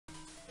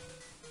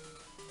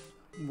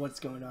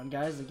What's going on,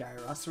 guys? The guy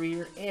Roster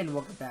here, and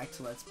welcome back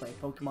to Let's Play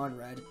Pokemon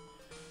Red.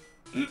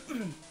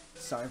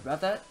 Sorry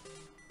about that.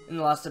 In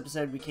the last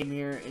episode, we came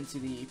here into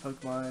the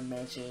Pokemon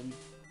Mansion.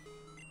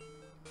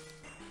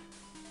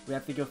 We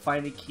have to go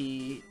find a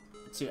key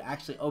to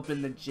actually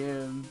open the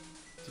gym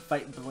to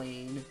fight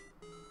Blaine.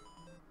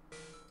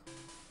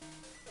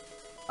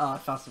 Oh, I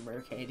found some rare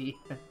candy.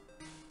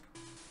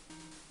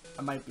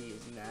 I might be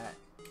using that.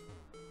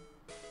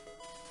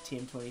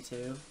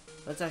 TM22.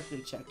 Let's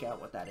actually check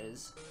out what that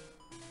is.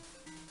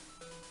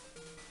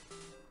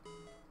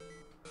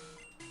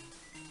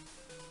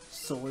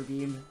 Solar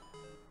Beam.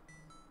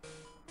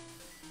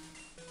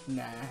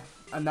 Nah,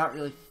 I'm not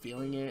really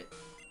feeling it.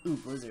 Ooh,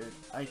 Blizzard.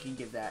 I can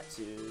give that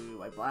to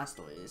my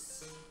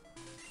Blastoise.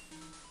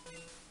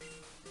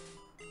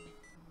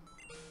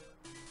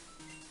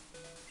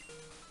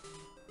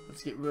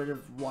 Let's get rid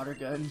of Water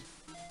Gun.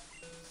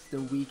 It's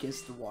the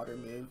weakest water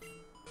move,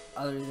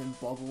 other than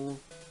Bubble.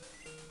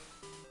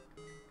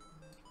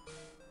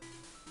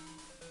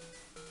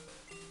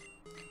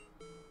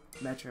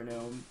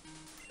 Metronome.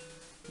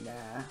 Nah.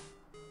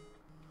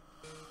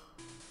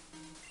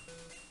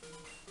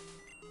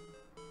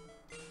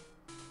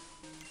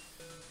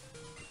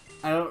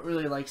 I don't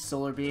really like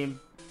Solar Beam.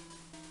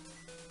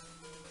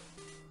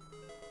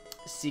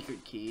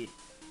 Secret Key.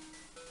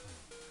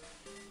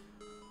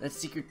 That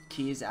secret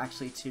key is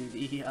actually to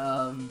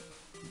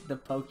the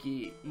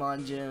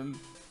Pokemon Gym.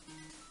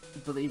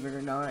 Believe it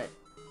or not.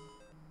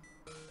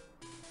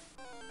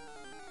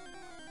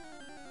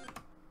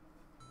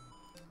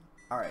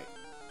 Alright.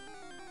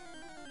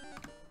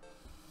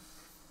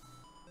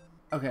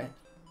 Okay.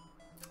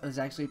 Let's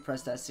actually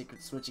press that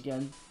secret switch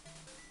again.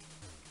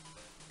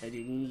 I do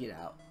need to get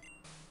out.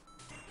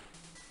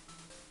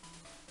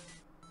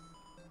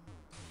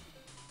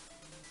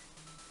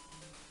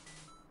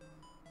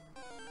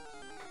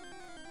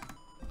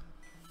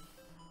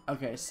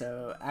 Okay,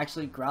 so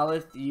actually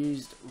Growlithe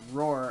used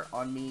Roar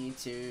on me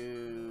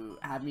to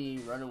have me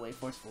run away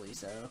forcefully,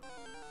 so...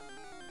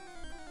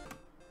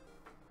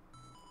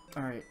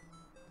 Alright.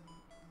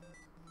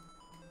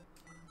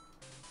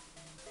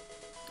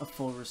 A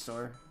full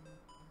restore.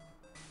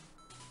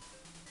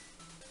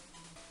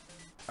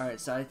 Alright,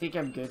 so I think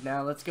I'm good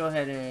now. Let's go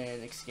ahead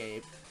and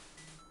escape.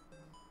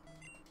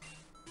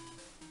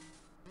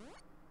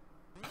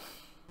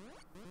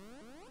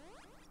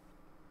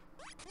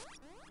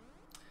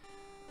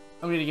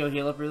 I'm gonna go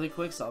heal up really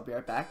quick, so I'll be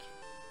right back.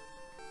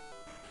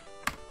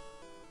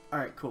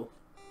 Alright, cool.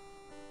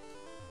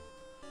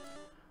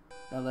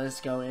 Now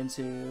let's go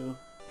into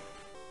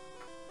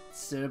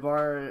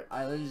Cinnabar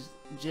Island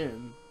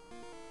Gym.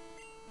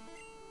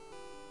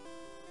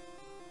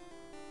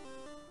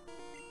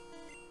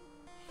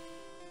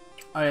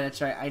 Oh yeah,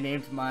 that's right. I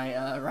named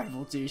my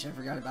rival douche. I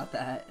forgot about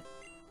that.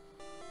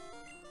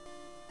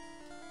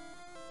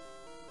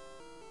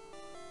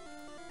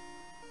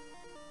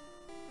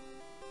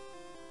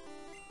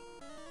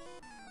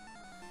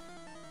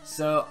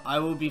 So I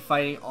will be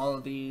fighting all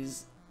of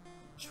these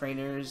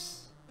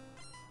trainers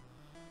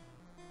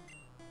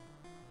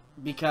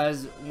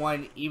because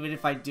one, even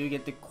if I do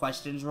get the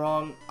questions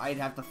wrong, I'd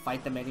have to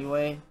fight them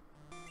anyway.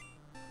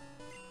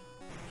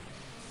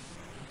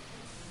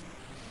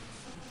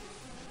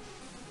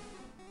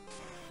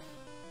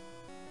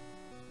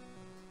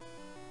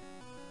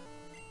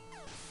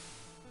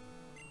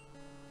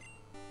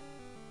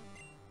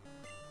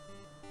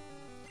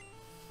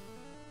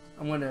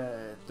 I'm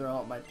gonna throw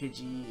out my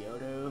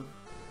Pidgeotto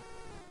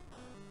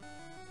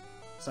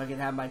so I can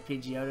have my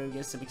Pidgeotto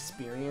get some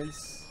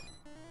experience.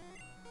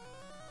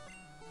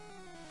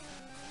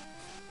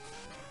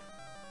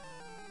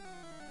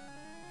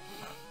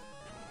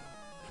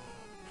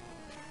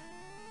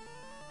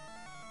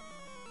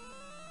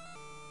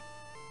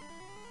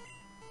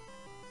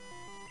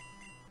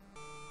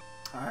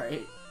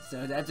 Alright,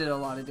 so that did a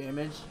lot of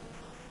damage.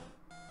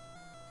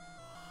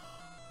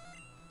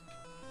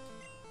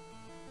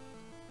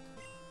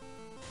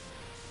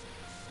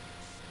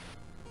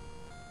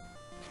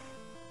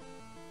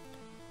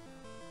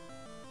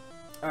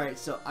 Alright,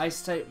 so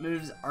ice type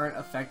moves aren't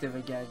effective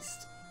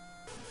against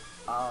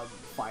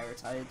fire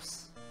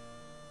types.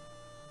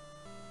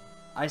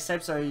 Ice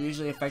types are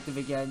usually effective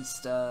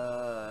against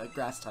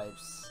grass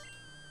types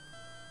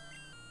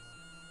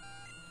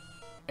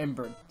and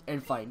bird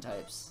and flying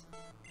types.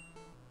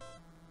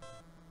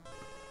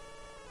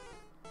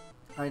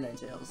 Hi,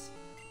 Ninetales.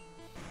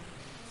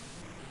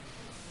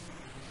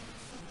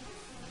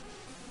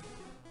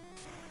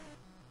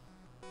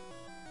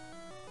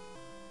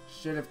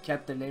 Should have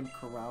kept the name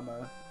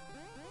Kurama.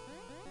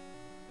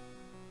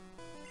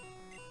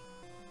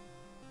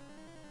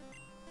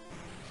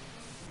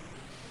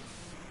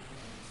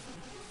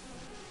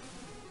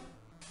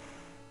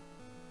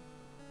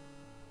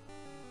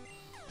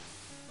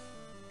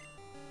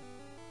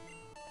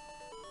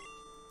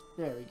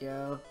 There we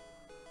go.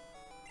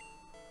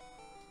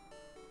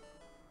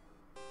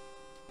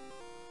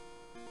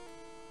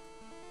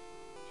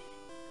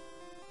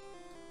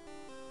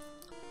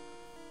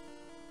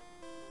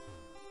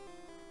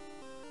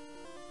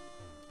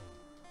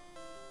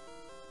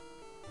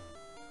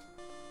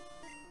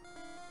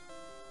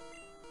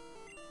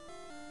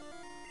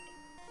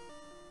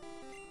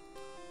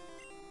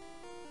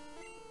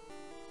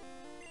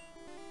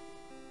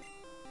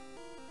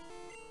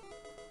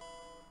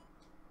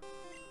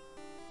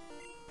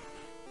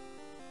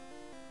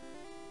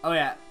 Oh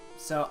yeah,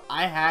 so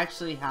I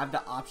actually have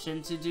the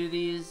option to do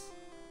these.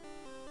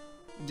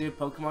 Do a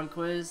Pokemon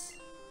quiz.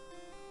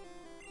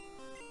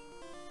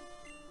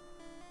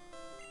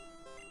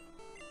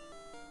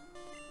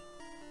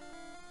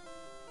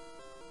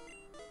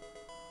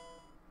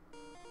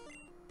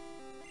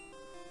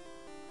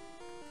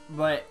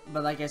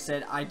 But like I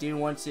said, I do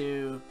want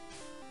to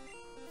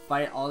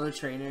fight all the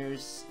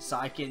trainers so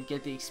I can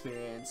get the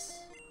experience.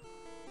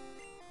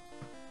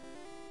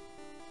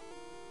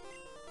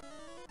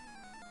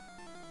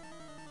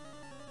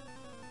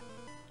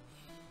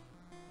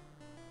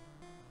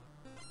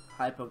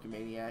 Hi,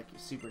 Pokemaniac, you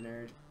super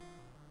nerd.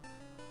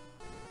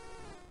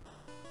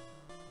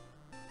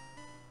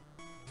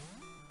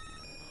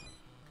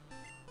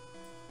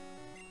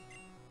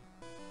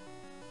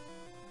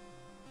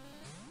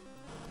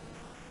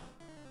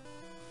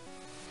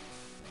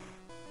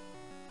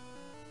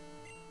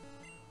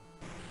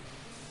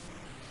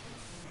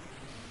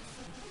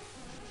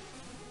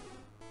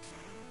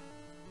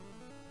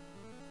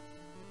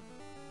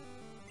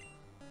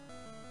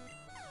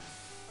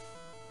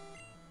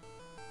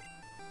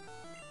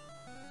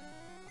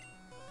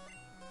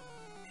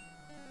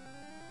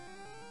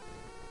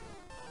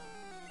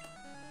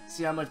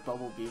 See how much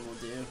Bubble Beam will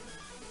do.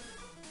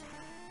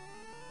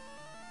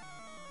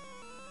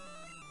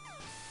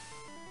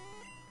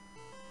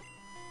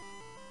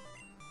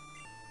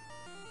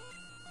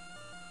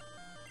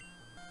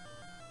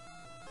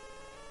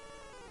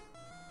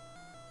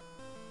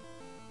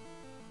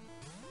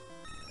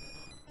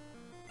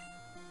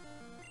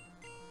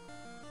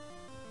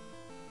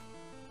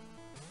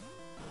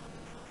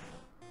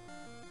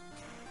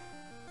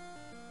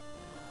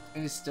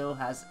 And it still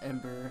has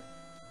Ember.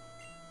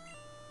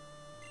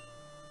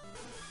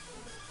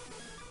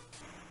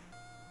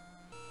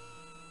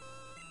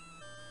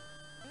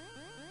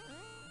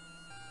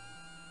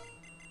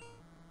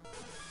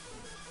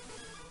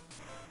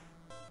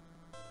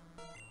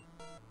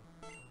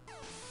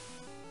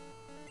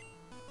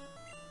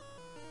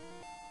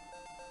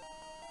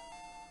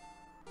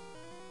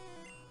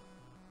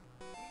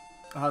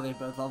 Oh, they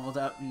both leveled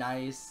up.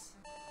 Nice.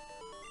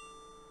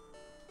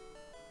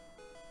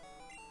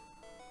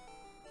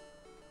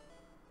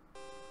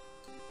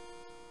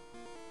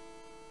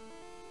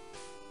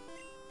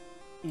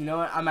 You know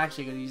what? I'm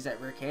actually going to use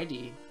that rare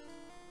candy.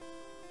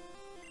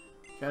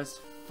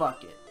 Because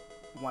fuck it.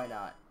 Why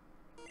not?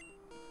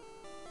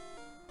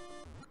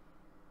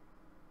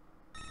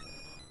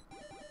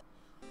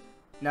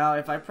 Now,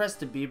 if I press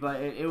the B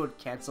button, it would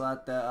cancel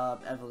out the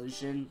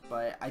evolution,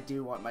 but I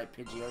do want my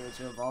Pidgeotto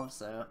to evolve,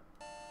 so...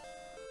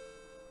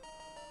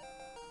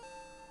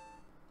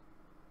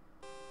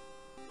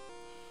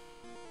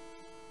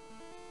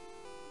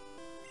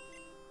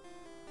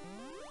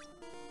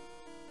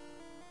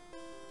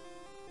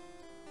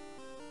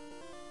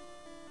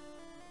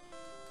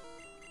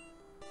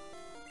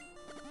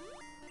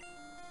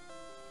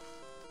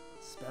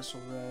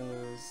 Special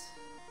Rose.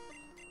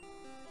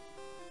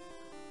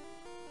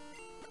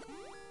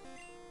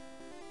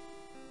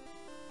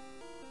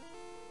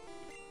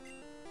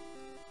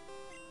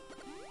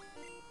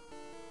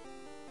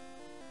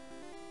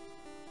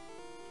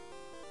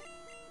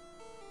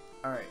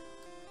 Alright.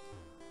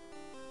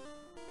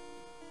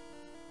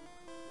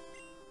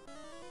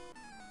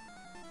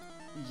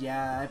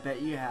 Yeah, I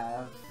bet you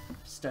have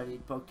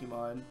studied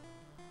Pokemon.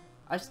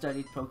 I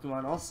studied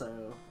Pokemon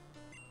also.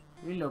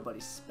 You're nobody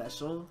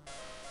special.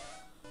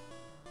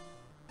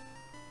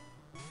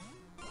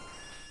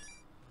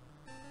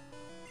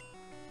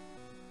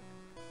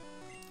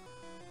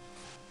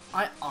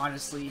 I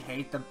honestly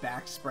hate the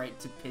back sprite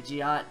to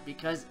Pidgeot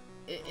because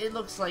it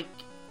looks like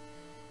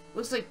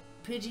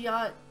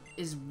Pidgeot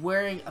is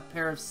wearing a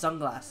pair of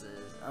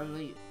sunglasses.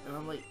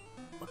 I'm like,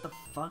 what the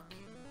fuck?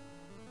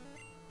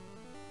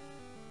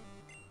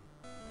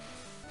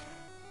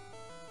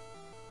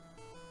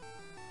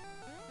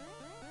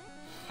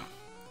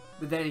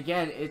 But then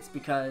again, it's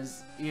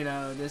because, you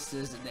know, this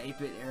is an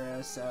 8-bit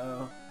era,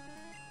 so...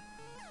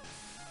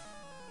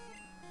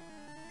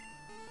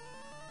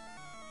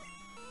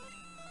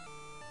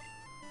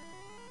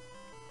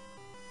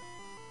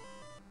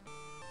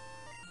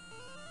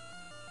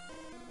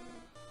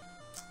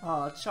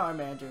 Aw,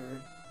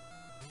 Charmander.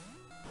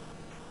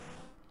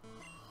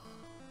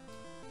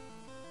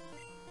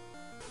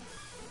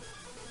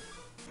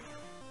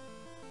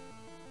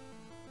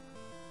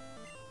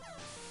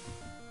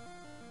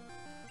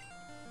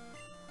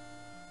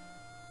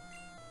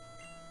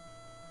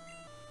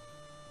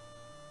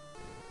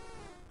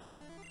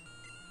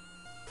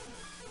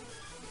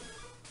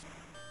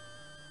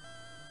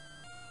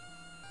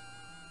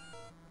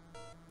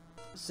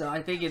 So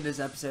I think in this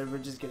episode we're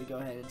just gonna go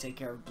ahead and take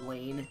care of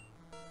Blaine.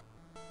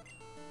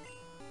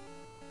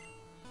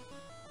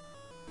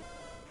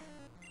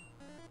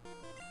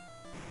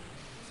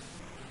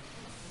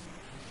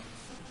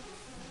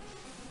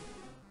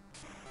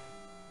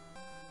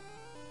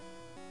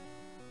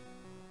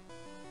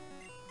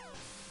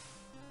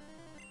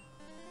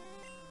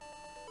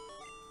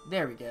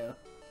 There we go.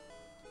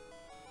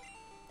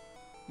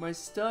 My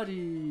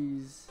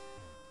studies.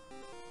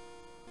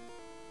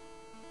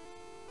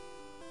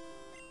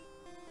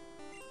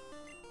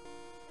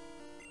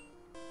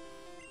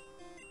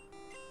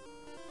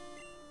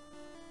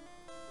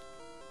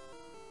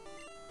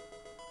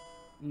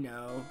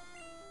 No.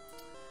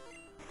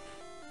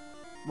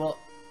 Well,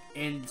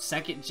 in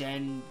 2nd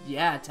gen,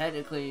 yeah,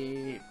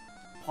 technically,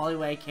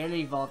 Poliwag can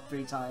evolve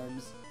 3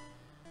 times.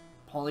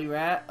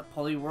 Poliwrath,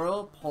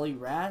 Poliwhirl,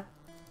 Poliwrath,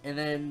 and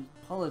then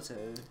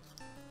Politoed.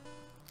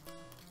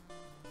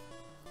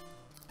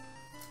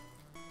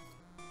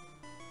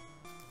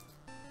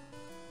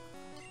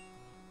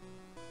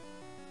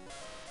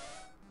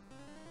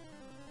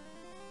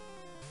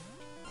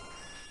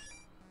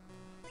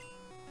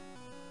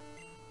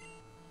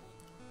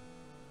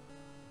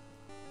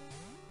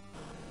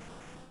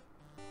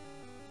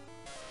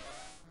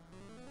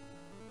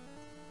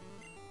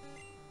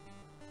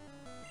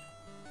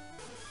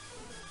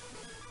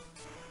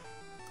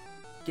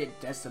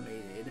 Get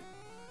decimated.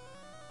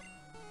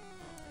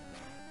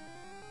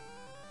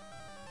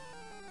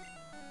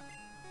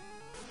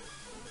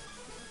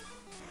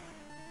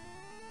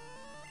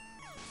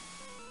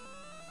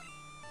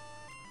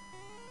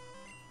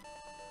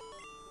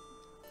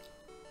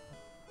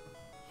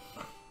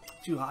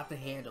 Too hot to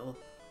handle.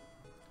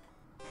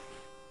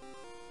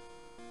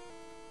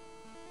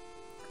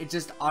 It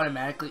just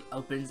automatically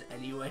opens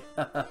anyway.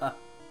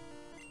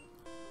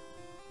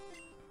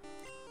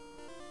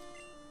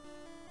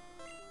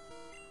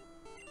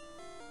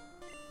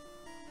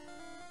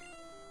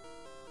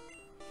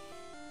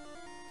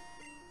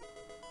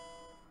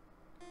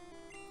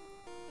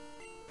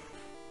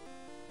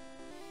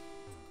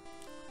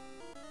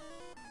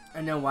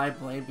 I know why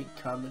Blaine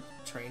become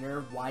a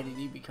trainer. Why did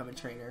he become a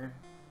trainer?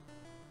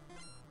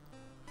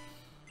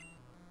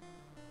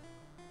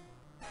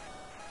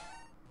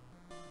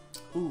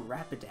 Ooh,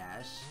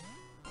 Rapidash.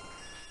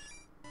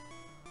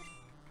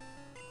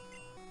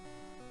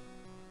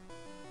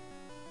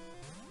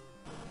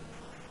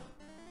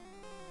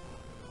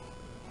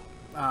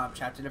 I'm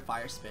trapped in a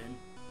fire spin.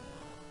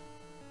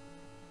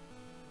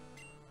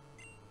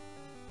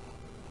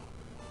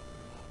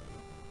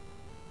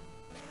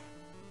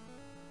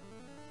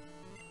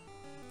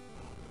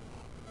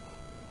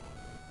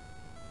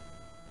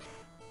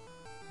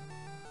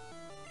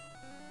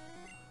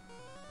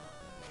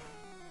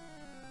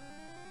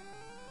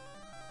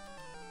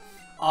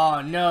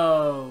 Oh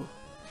no!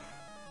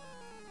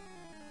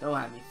 Don't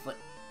have me flip.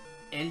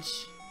 Inch.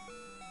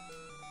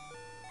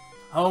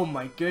 Oh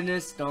my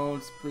goodness,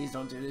 don't. Please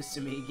don't do this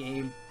to me,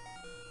 game.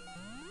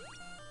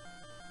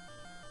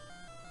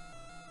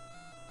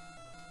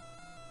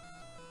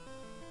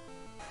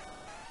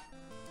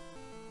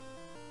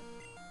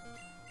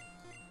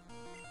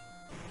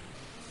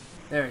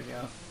 There we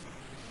go.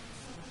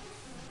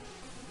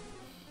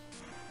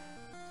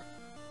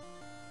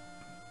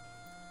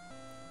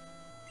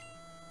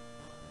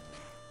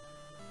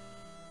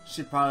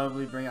 Should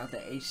probably bring out the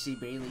HC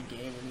Bailey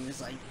game when he was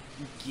like,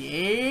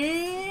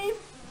 game?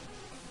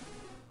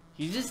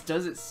 He just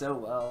does it so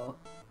well.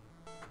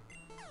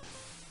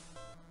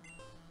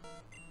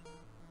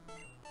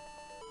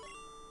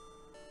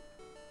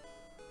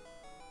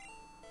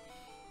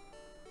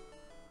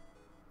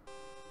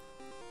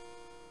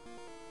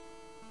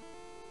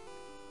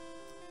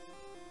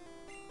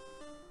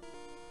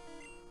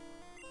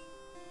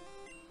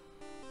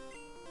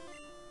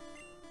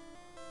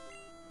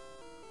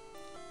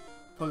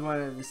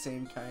 Pokemon of the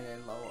same kind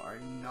and level are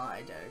not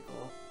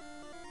identical.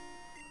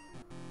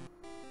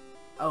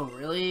 Oh,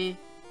 really?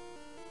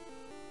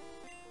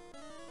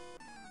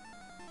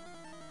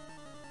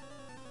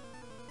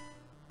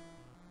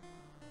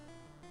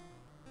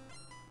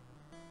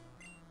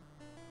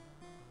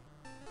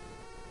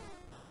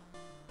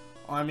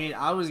 Well, I mean,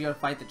 I was gonna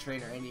fight the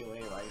trainer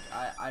anyway, like,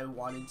 I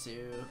wanted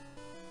to.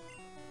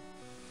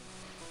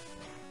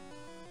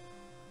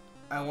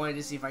 I wanted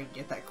to see if I could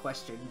get that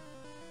question.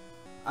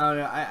 I don't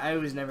know, I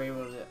was never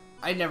able to.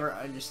 I never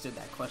understood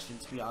that question,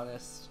 to be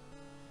honest.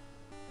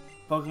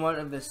 Pokemon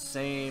of the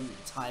same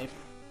type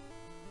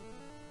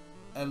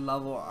and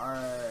level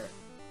are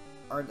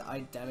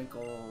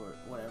identical or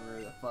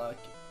whatever the fuck.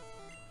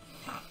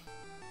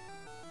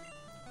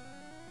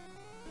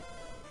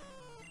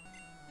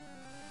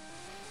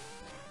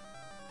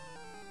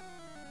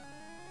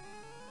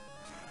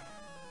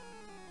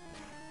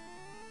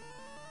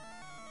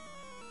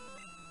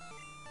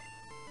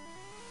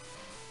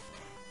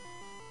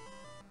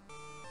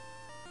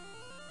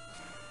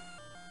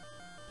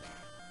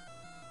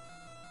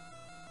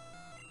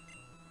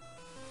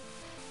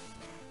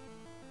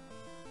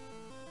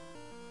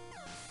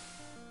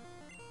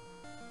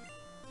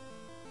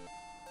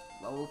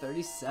 Level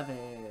 37.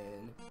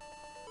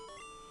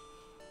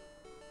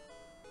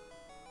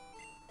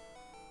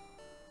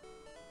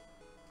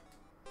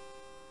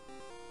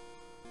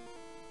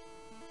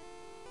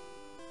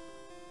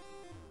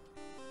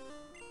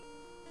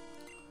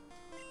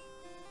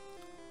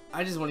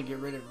 I just want to get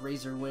rid of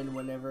Razor Wind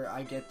whenever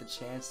I get the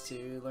chance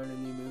to learn a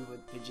new move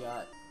with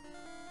Pidgeot.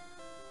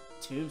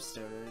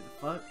 Tombstoner, the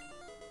fuck?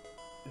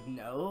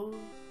 No?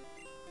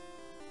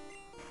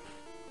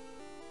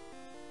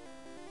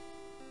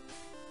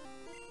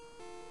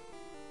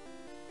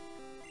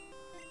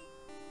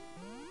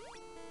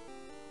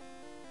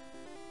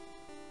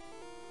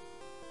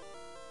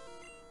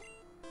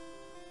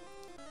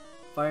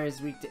 Fire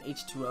is weak to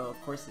H2O,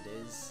 of course it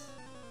is.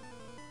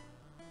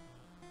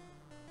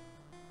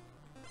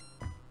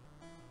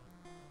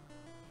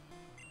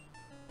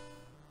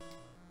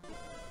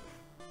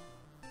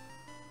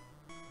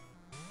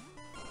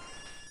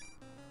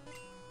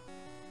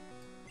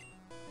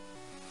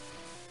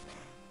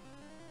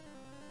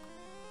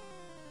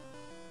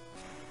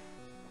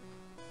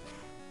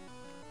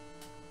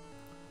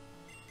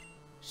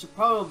 Should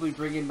probably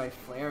bring in my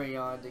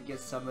Flareon to get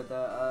some of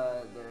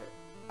the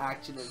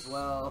action as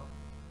well.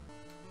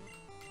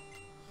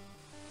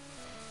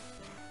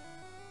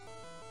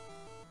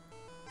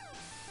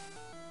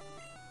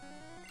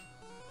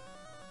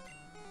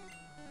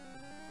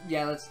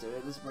 Yeah, let's do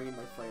it. Let's bring in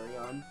my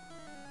Flareon.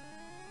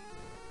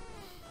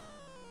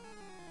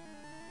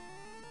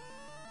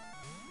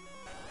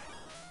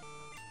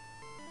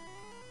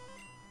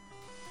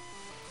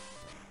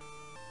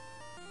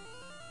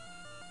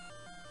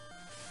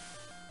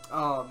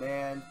 Oh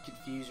man,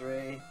 Confuse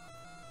Ray.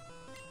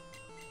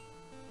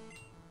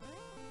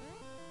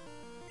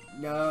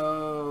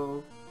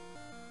 No.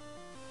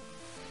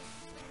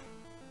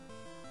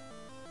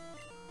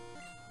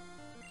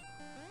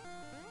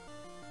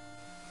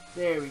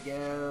 There we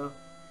go.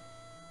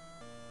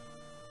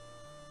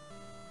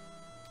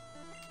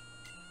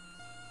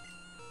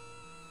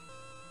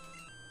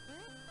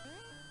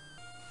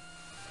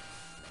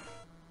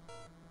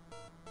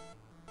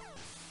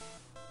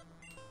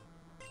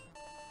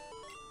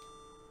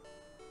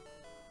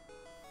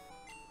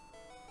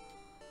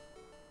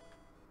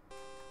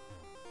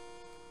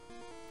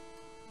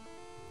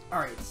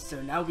 Alright,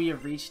 so now we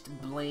have reached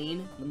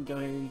Blaine. Let me go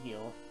ahead and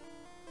heal.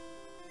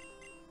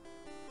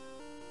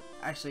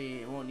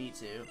 Actually, it won't need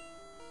to.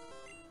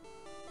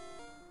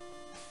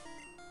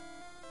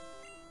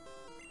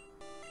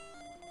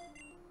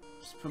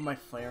 Just put my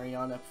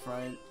Flareon up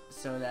front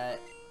so that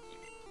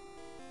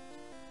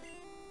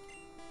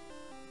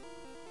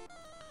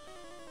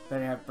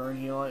then I have Burn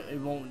Heal. It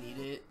won't need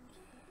it.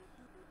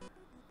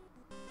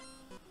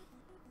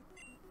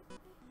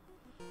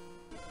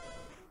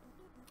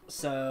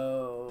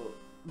 So,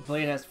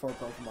 Blaine has 4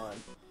 Pokemon.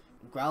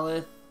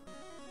 Growlithe,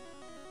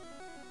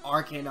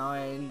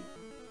 Arcanine,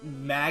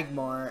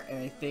 Magmar, and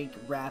I think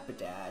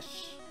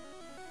Rapidash.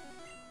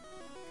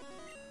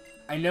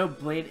 I know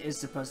Blaine is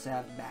supposed to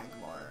have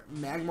Magmar.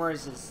 Magmar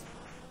is his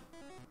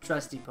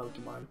trusty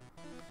Pokemon.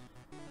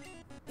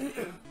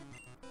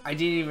 I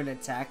didn't even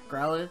attack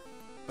Growlithe,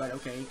 but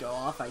okay, go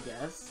off, I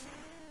guess.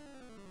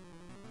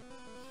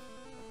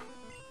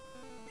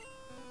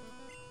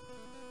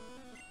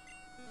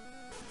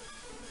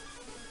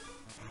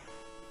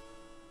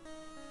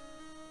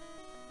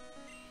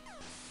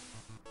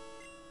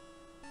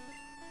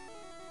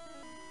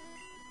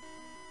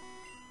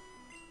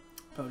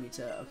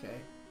 Ponyta, okay.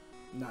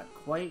 Not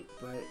quite,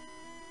 but...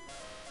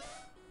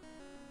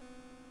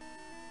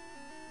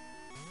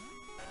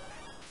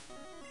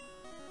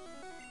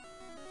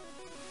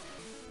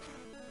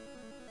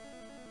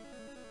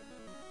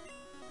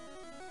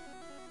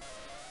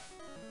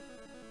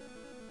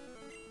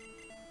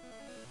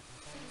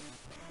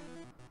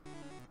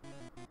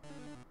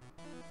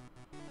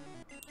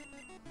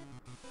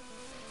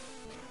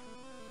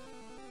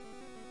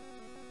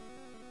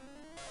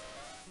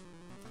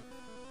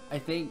 I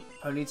think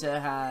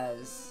Ponyta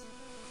has,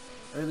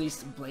 or at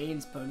least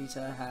Blaine's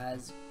Ponyta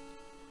has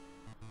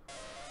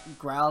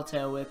Growl,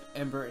 Tail Whip,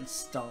 Ember, and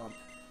Stomp.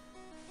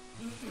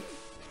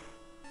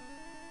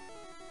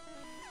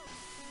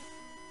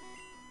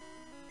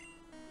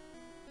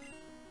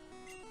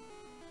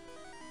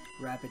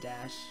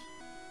 Rapidash.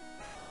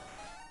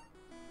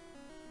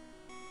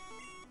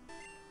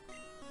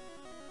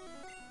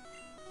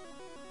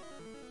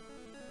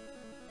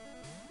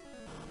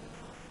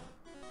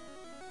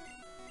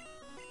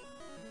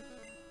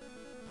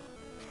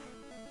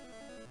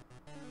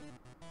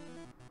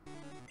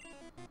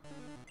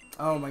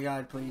 Oh my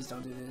god, please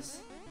don't do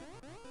this.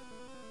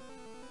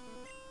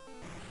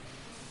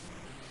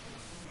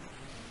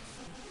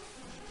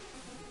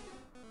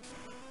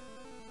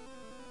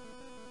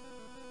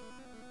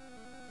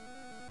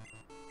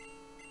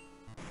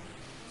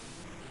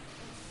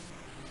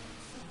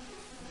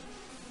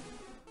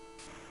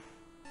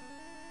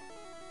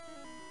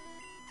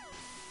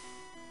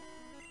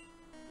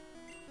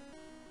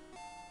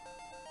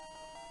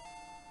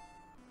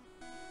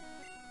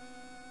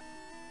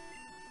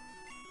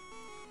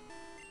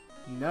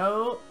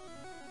 No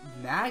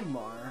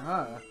Magmar,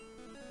 huh?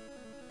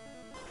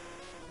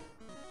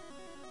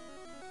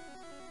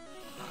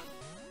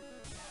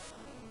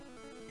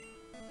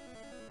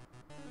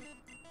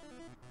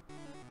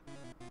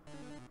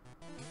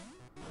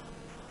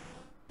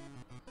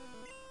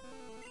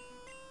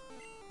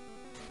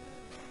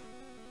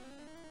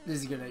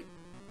 This is gonna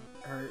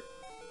hurt.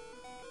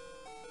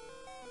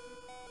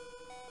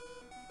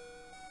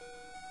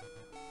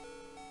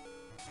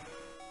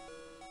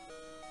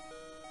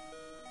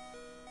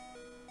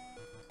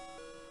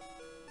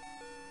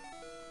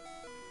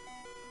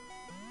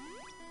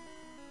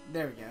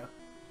 There we go.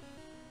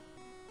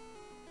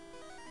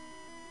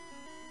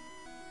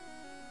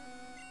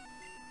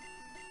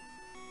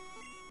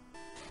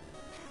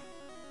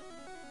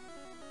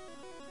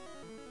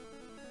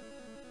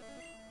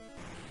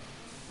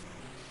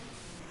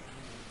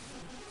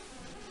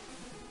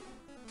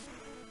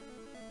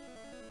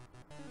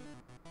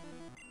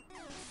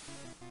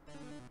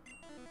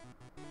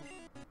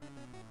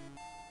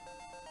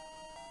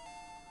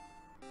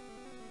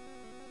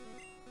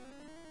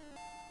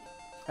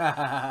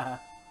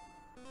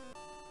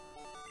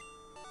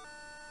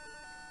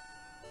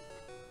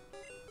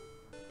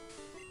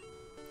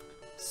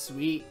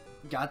 Sweet,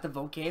 got the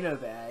Volcano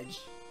badge.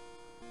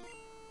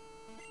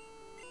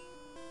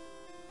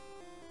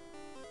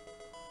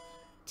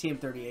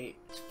 TM38,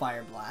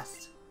 Fire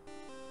Blast.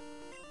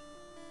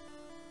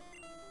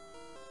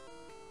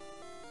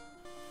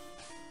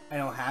 I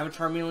don't have a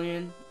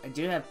Charmeleon. I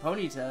do have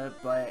Ponyta,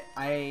 but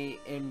I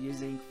am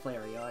using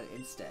Flareon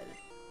instead.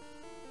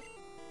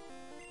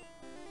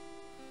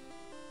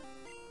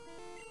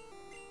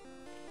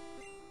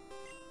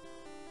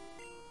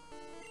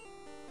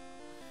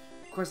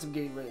 Of course I'm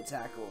getting rid of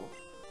Tackle.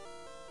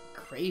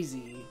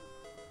 Crazy.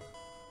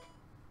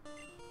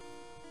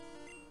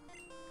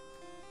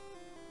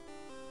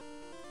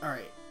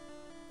 Alright.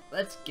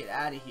 Let's get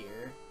out of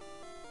here.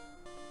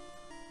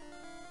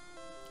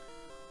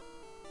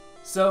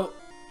 So,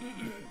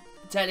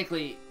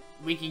 technically,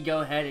 we can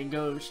go ahead and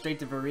go straight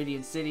to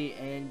Viridian City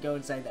and go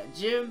inside that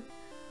gym.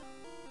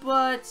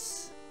 But,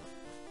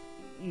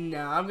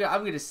 no, I'm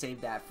gonna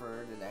save that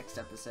for the next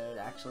episode,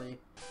 actually.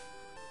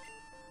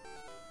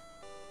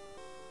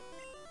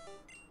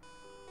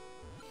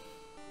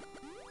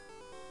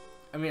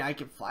 I mean, I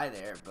can fly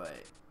there, but...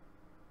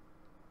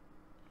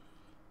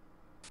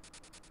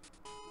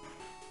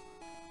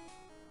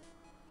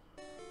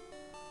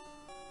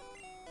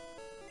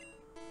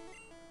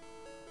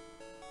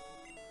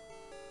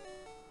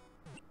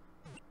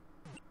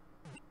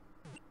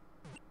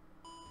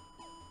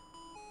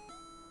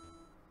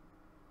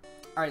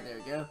 Alright, there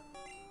we go.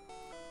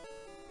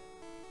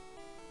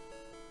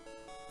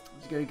 I'm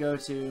just gonna go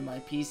to my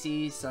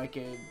PC so I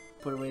can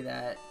put away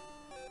that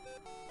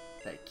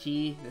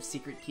key, the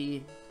secret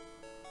key.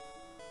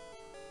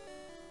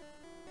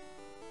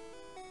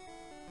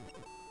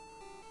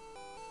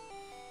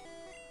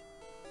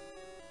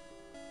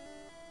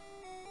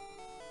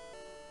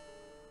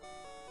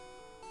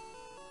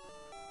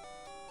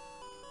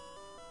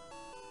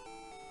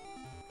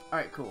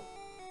 Alright, cool.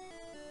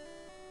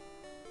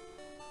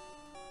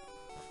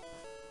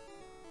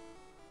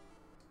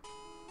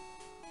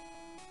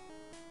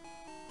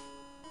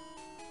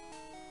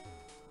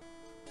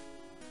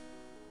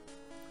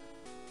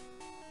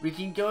 We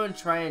can go and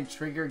try and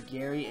trigger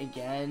Gary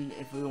again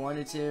if we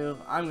wanted to.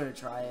 I'm gonna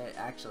try it,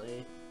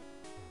 actually.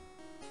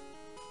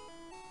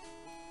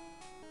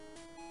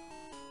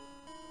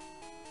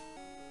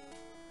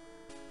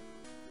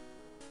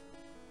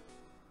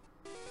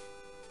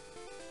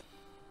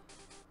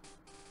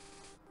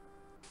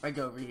 I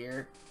go over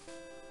here.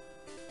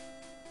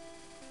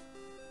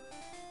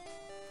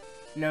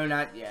 No,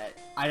 not yet.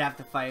 I'd have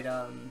to fight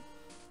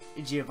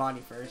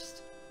Giovanni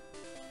first.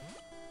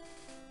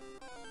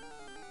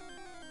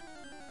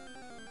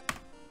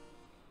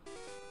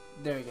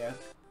 There we go.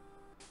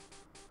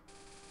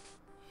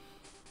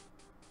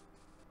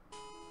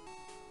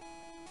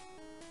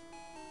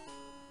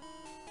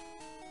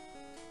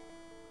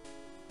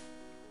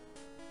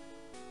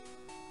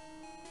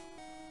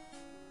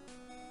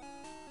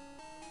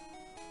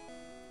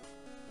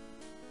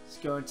 Let's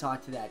go and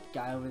talk to that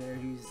guy over there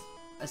who's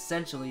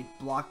essentially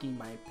blocking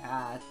my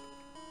path.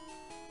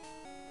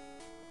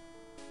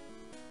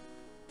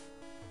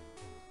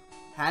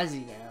 Has he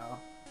now?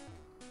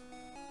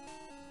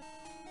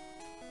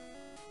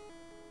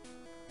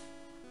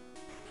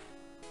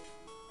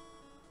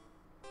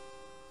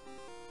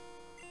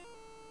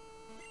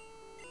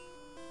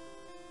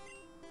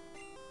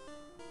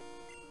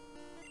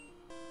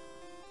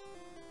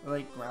 I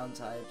like ground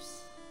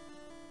types.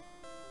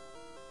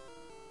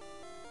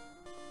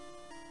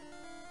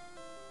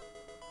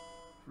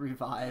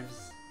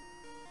 Revives.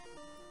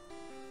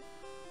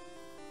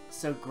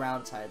 So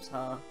ground types,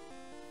 huh?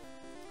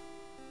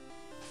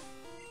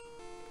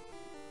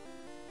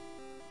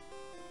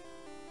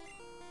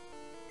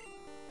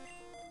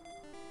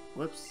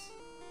 Whoops.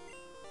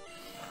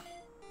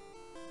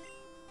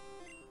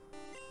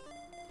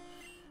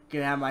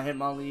 Gonna have my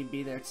Hitmonlee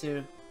be there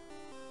too.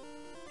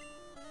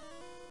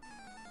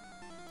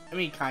 I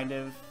mean, kind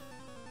of.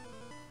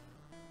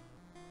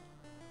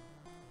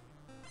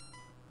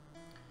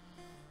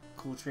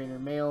 Cool Trainer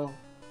Male.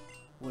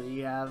 What do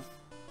you have?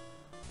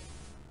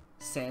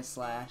 Sand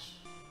Slash.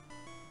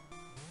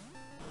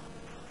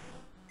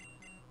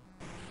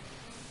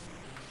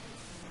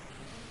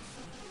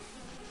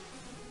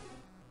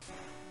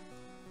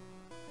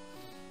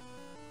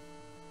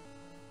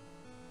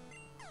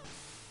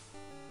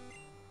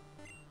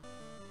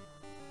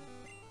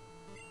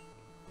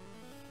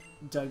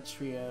 Doug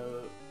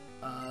Trio.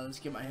 Let's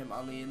get my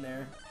Hitmonlee in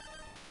there.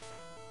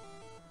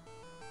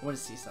 I want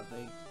to see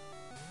something.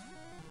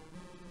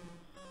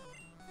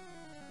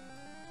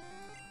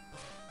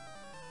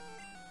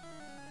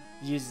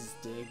 Uses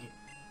Dig.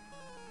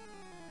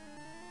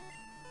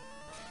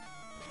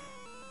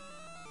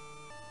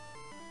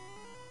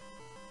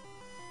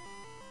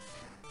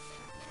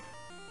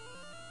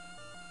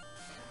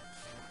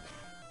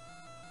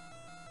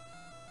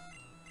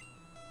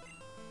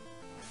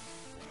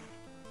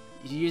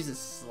 You use a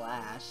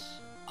slash.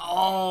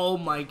 Oh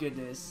my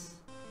goodness.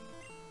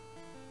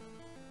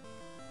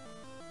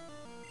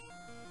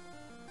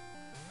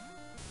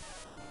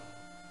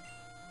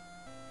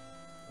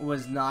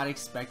 Was not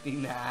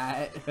expecting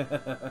that.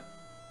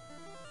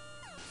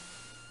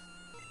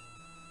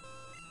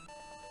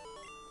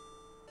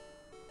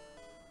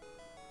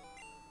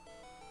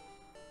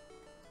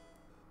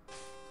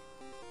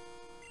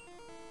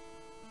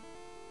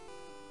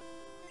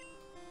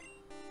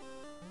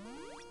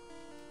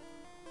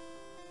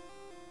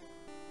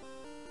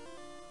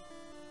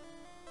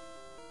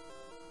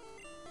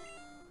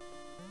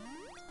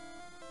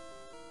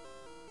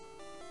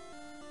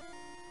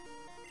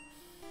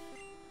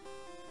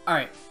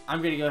 Alright,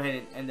 I'm going to go ahead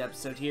and end the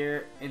episode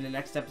here. In the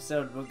next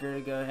episode, we're going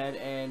to go ahead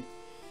and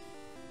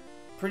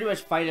pretty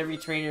much fight every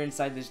trainer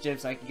inside this gym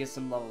so I can get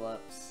some level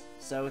ups.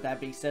 So with that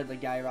being said, the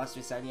guy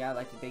roster signing out. I'd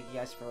like to thank you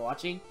guys for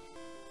watching.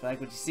 If you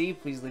like what you see,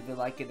 please leave a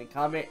like and a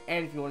comment.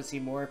 And if you want to see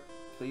more,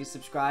 please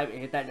subscribe and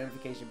hit that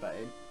notification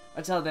button.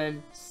 Until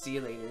then, see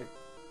you later.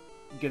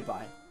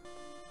 Goodbye.